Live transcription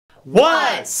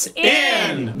What's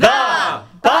in the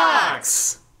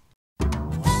box?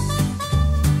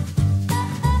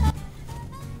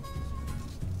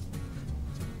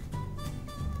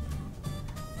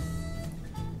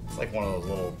 It's like one of those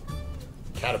little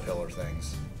caterpillar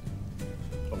things.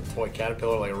 Little toy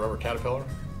caterpillar, like a rubber caterpillar.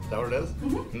 Is that what it is?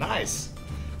 Mm-hmm. Nice.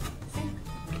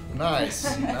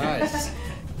 Nice. Nice.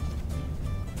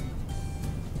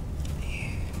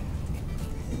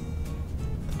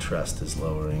 The trust is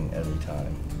lowering every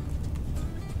time.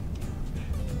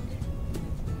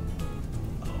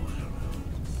 Oh, I don't know.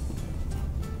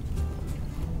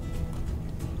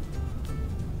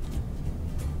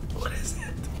 What is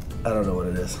it? I don't know what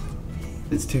it is.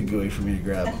 It's too gooey for me to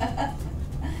grab.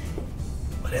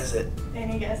 What is it?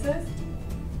 Any guesses?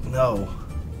 No.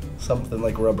 Something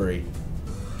like rubbery.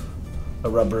 A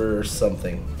rubber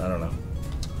something. I don't know.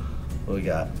 What do we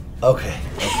got? Okay.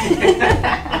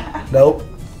 Nope.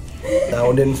 That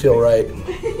one didn't feel right.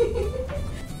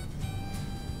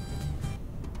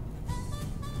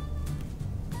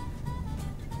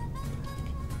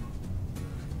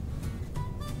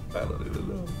 I don't even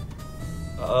know.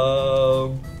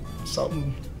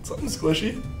 Something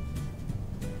squishy.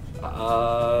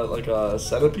 Like a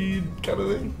centipede kind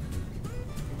of thing.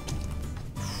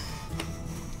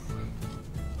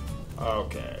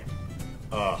 Okay.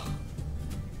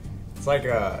 It's like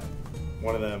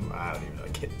one of them, I don't even know,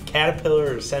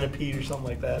 caterpillar or centipede or something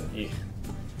like that. Eek.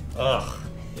 Ugh.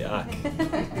 Yuck.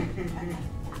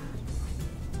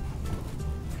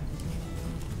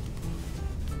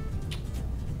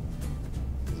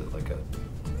 Is it like a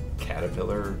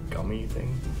caterpillar gummy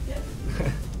thing? Yep.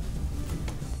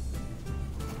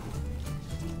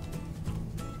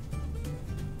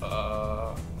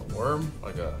 A worm?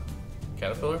 Like a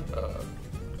caterpillar?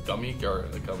 Gummy, or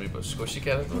a gummy but squishy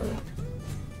caterpillar?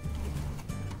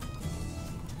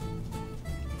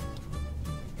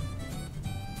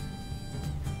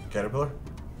 Caterpillar?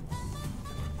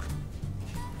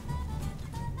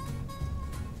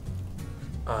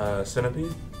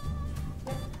 Centipede?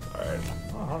 Alright.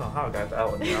 Oh, I don't know how I got that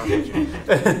one down.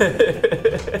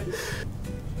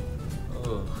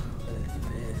 Oh, what is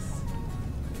this?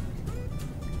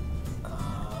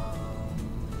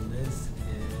 This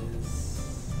is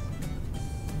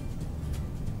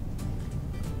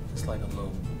just like a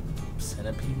little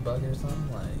centipede bug or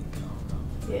something. Like, I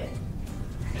don't know. Yeah.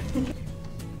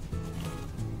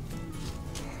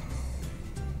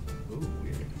 Ooh,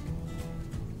 weird. I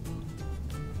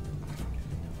don't know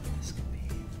what this could be.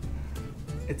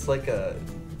 It's like a.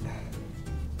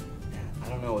 I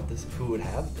don't know what this. Who would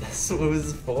have this? What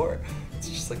was this for? It's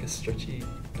just like a stretchy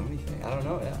gummy thing. I don't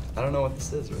know. Yeah, I don't know what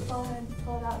this is really. Pull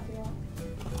it out if you want.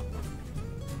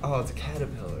 Oh, it's a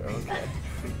caterpillar. Okay.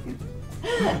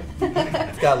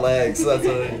 It's got legs. So that's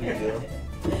what I need to do.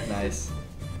 Nice.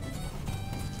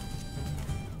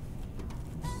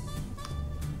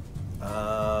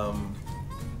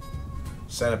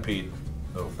 Centipede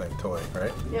little thing, toy,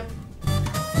 right? Yep.